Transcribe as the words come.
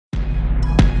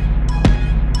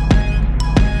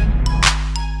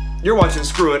You're watching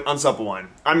Screw It on Supple Wine.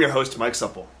 I'm your host, Mike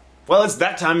Supple. Well, it's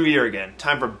that time of year again.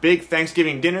 Time for big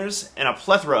Thanksgiving dinners and a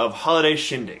plethora of holiday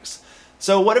shindigs.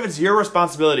 So what if it's your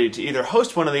responsibility to either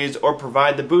host one of these or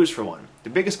provide the booze for one? The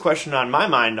biggest question on my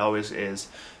mind always is,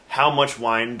 how much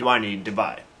wine do I need to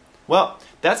buy? Well,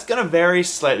 that's going to vary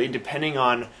slightly depending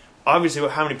on, obviously,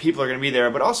 how many people are going to be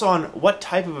there, but also on what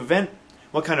type of event,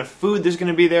 what kind of food there's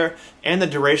going to be there, and the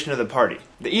duration of the party.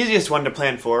 The easiest one to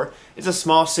plan for is a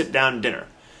small sit-down dinner.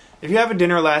 If you have a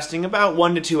dinner lasting about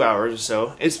 1 to 2 hours or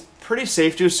so, it's pretty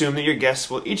safe to assume that your guests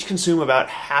will each consume about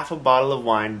half a bottle of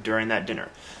wine during that dinner.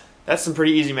 That's some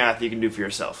pretty easy math you can do for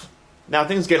yourself. Now,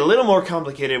 things get a little more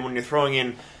complicated when you're throwing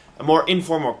in a more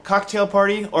informal cocktail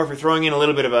party, or if you're throwing in a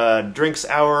little bit of a drinks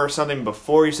hour or something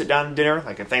before you sit down to dinner,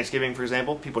 like at Thanksgiving, for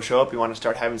example. People show up, you want to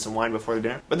start having some wine before the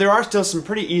dinner. But there are still some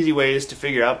pretty easy ways to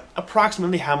figure out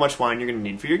approximately how much wine you're going to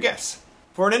need for your guests.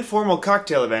 For an informal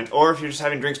cocktail event, or if you're just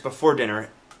having drinks before dinner,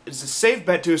 it's a safe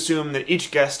bet to assume that each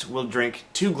guest will drink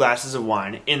 2 glasses of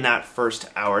wine in that first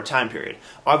hour time period.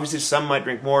 Obviously, some might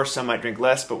drink more, some might drink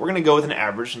less, but we're going to go with an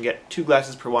average and get 2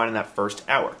 glasses per wine in that first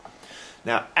hour.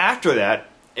 Now, after that,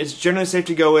 it's generally safe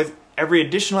to go with every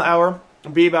additional hour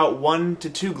will be about 1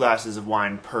 to 2 glasses of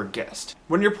wine per guest.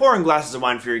 When you're pouring glasses of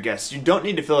wine for your guests, you don't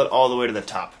need to fill it all the way to the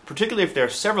top. Particularly if there are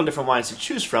several different wines to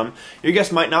choose from, your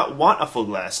guests might not want a full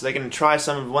glass. So they can try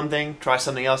some of one thing, try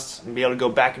something else, and be able to go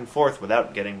back and forth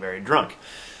without getting very drunk.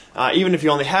 Even if you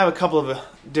only have a couple of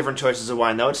different choices of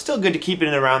wine, though, it's still good to keep it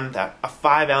in around a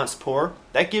 5-ounce pour.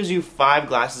 That gives you 5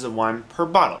 glasses of wine per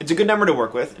bottle. It's a good number to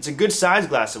work with. It's a good size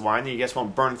glass of wine that you guys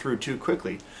won't burn through too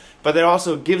quickly. But that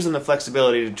also gives them the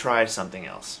flexibility to try something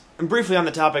else. And briefly on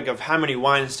the topic of how many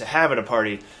wines to have at a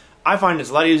party, I find it's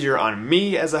a lot easier on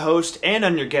me as a host and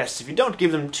on your guests if you don't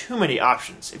give them too many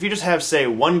options. If you just have, say,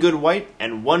 1 good white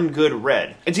and 1 good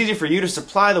red, it's easy for you to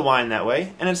supply the wine that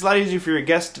way, and it's a lot easier for your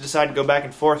guests to decide to go back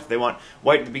and forth if they want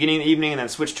white at the beginning of the evening and then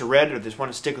switch to red, or if they just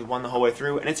want to stick with one the whole way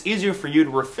through. And it's easier for you to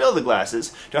refill the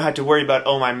glasses. Don't have to worry about,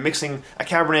 oh, I'm mixing a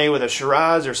Cabernet with a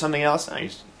Shiraz or something else.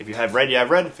 If you have red, you have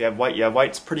red. If you have white, you have white.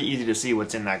 It's pretty easy to see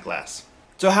what's in that glass.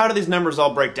 So how do these numbers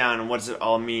all break down, and what does it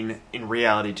all mean in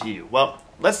reality to you? Well,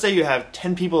 let's say you have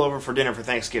 10 people over for dinner for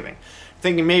Thanksgiving.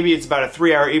 Thinking maybe it's about a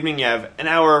 3-hour evening, you have an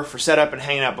hour for setup and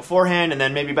hanging out beforehand, and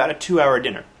then maybe about a 2-hour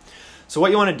dinner. So what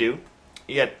you want to do,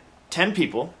 you get 10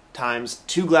 people times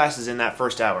 2 glasses in that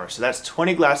first hour. So that's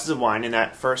 20 glasses of wine in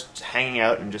that first hanging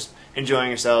out and just enjoying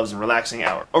yourselves and relaxing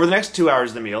hour. Over the next 2 hours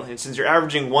of the meal, and since you're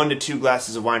averaging 1 to 2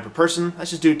 glasses of wine per person,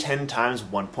 let's just do 10 times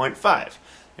 1.5.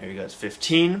 There you go, it's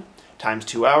 15 times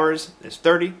 2 hours is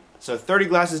 30. So 30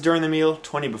 glasses during the meal,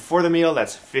 20 before the meal,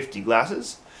 that's 50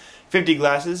 glasses. 50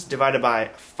 glasses divided by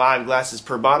 5 glasses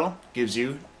per bottle gives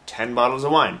you 10 bottles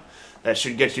of wine. That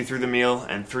should get you through the meal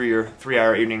and through your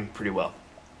 3-hour evening pretty well.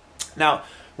 Now,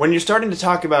 when you're starting to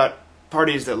talk about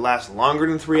parties that last longer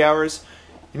than 3 hours,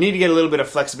 you need to get a little bit of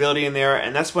flexibility in there,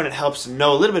 and that's when it helps to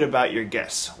know a little bit about your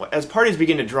guests. As parties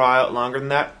begin to draw out longer than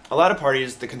that, a lot of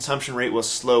parties, the consumption rate will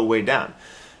slow way down.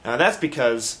 Now, that's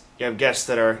because you have guests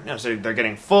that are, so they're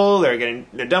getting full, they're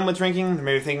done with drinking, they're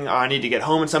maybe thinking, oh, I need to get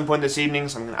home at some point this evening,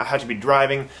 so I have to be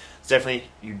driving. It's definitely,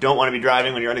 you don't want to be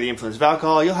driving when you're under the influence of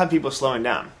alcohol. You'll have people slowing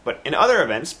down. But in other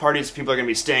events, parties people are going to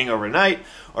be staying overnight,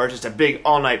 or just a big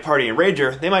all-night party and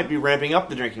rager, they might be ramping up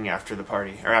the drinking after the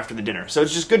party, or after the dinner. So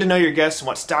it's just good to know your guests and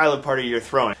what style of party you're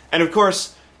throwing. And of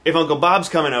course, if Uncle Bob's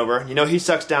coming over, he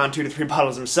sucks down 2 to 3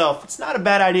 bottles himself, it's not a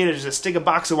bad idea to just stick a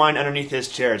box of wine underneath his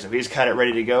chair so he's got it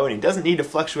ready to go and he doesn't need to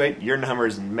fluctuate your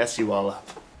numbers and mess you all up.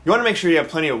 You want to make sure you have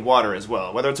plenty of water as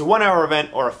well. Whether it's a 1-hour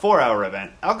event or a 4-hour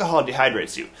event, alcohol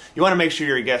dehydrates you. You want to make sure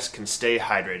your guests can stay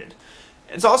hydrated.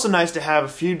 It's also nice to have a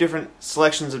few different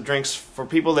selections of drinks for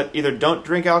people that either don't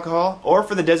drink alcohol or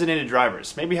for the designated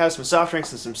drivers. Maybe have some soft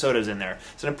drinks and some sodas in there.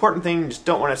 It's an important thing you just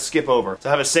don't want to skip over. So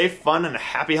have a safe, fun, and a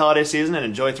happy holiday season and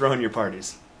enjoy throwing your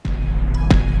parties.